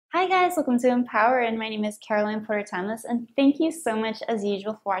Hi guys, welcome to Empower, and my name is Caroline Porter-Timeless, and thank you so much as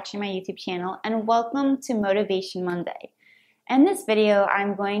usual for watching my YouTube channel, and welcome to Motivation Monday. In this video,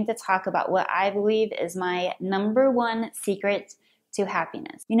 I'm going to talk about what I believe is my #1 secret to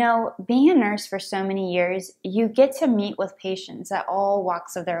happiness. You know, being a nurse for so many years, you get to meet with patients at all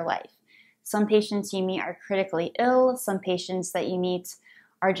walks of their life. Some patients you meet are critically ill, some patients that you meet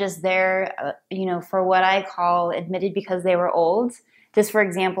are just there, for what I call admitted because they were old. Just for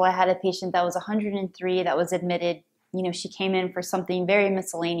example, I had a patient that was 103 that was admitted. She came in for something very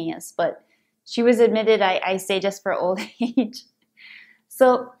miscellaneous, but she was admitted, I say, just for old age.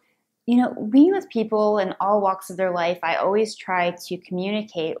 So, being with people in all walks of their life, I always try to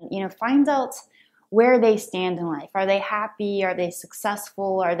communicate, find out where they stand in life. Are they happy? Are they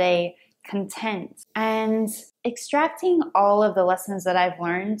successful? Are they content? And extracting all of the lessons that I've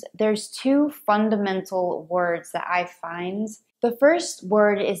learned, there's two fundamental words that I find. The first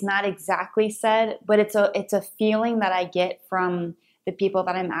word is not exactly said, but it's a feeling that I get from the people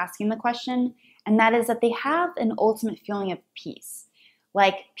that I'm asking the question, and that is that they have an ultimate feeling of peace.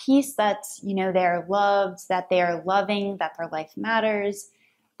 Like peace that, they're loved, that they are loving, that their life matters,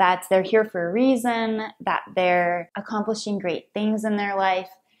 that they're here for a reason, that they're accomplishing great things in their life.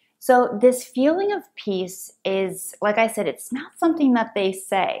 So this feeling of peace is, like I said, it's not something that they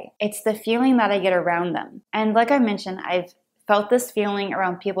say. It's the feeling that I get around them. And like I mentioned, I've felt this feeling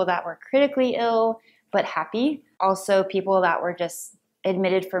around people that were critically ill but happy. Also people that were just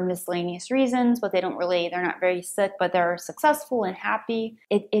admitted for miscellaneous reasons, but they're not very sick, but they're successful and happy.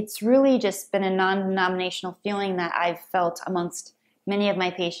 It's really just been a non-denominational feeling that I've felt amongst many of my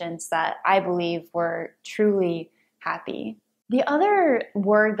patients that I believe were truly happy. The other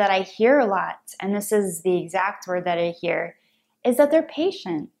word that I hear a lot, and this is the exact word that I hear, is that they're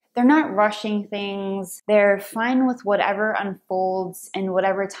patient. They're not rushing things. They're fine with whatever unfolds and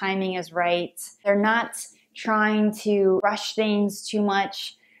whatever timing is right. They're not trying to rush things too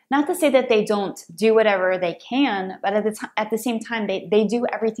much. Not to say that they don't do whatever they can, but at the same time, they do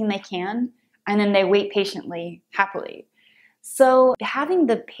everything they can, and then they wait patiently, happily. So having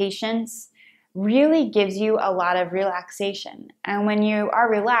the patience really gives you a lot of relaxation. And when you are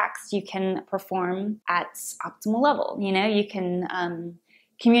relaxed, you can perform at optimal level. You can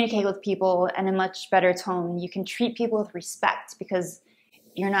communicate with people in a much better tone. You can treat people with respect because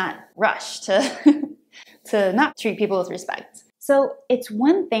you're not rushed to to not treat people with respect. So it's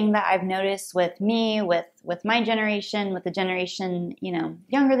one thing that I've noticed with me, with my generation, with the generation,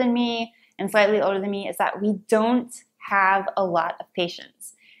 younger than me and slightly older than me, is that we don't have a lot of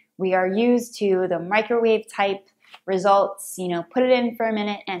patience. We are used to the microwave type results, put it in for a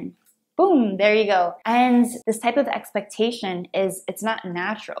minute and boom, there you go. And this type of expectation it's not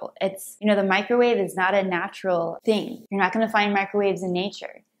natural. The microwave is not a natural thing. You're not going to find microwaves in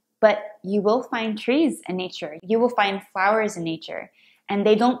nature, but you will find trees in nature. You will find flowers in nature, and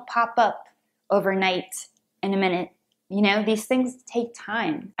they don't pop up overnight in a minute. These things take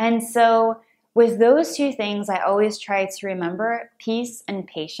time. And so with those two things, I always try to remember peace and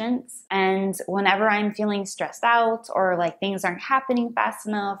patience. And whenever I'm feeling stressed out or like things aren't happening fast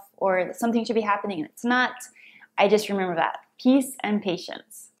enough or something should be happening and it's not, I just remember that. Peace and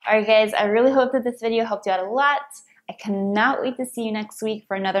patience. All right, guys, I really hope that this video helped you out a lot. I cannot wait to see you next week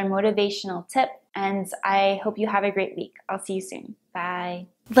for another motivational tip, and I hope you have a great week. I'll see you soon. Bye.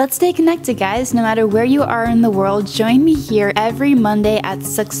 Let's stay connected, guys. No matter where you are in the world, join me here every Monday at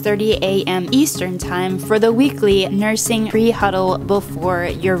 6:30 a.m. Eastern Time for the weekly nursing pre-huddle before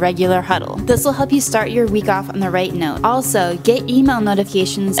your regular huddle. This will help you start your week off on the right note. Also, get email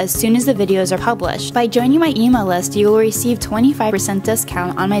notifications as soon as the videos are published. By joining my email list, you will receive 25%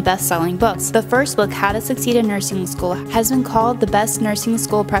 discount on my best-selling books. The first book, How to Succeed in Nursing School, has been called the best nursing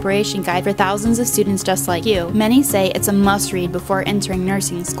school preparation guide for thousands of students just like you. Many say it's a must-read before entering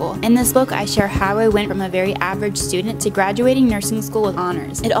nursing school. In this book, I share how I went from a very average student to graduating nursing school with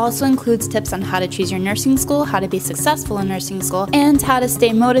honors. It also includes tips on how to choose your nursing school, how to be successful in nursing school, and how to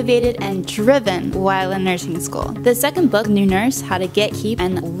stay motivated and driven while in nursing school. The second book, New Nurse, How to Get, Keep,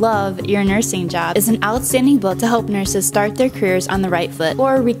 and Love Your Nursing Job, is an outstanding book to help nurses start their careers on the right foot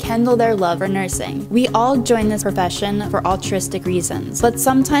or rekindle their love for nursing. We all join this profession for altruistic reasons, but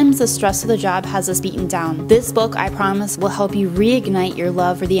sometimes the stress of the job has us beaten down. This book, I promise, will help you reignite your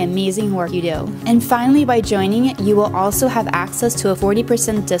love for the amazing work you do. And finally, by joining, you will also have access to a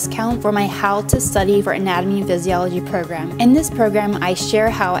 40% discount for my How to Study for Anatomy and Physiology program. In this program, I share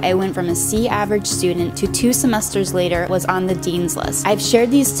how I went from a C average student to 2 semesters later was on the Dean's List. I've shared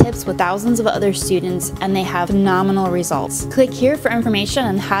these tips with thousands of other students and they have phenomenal results. Click here for information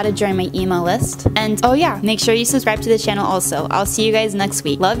on how to join my email list. And oh yeah, make sure you subscribe to the channel also. I'll see you guys next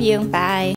week. Love you. Bye.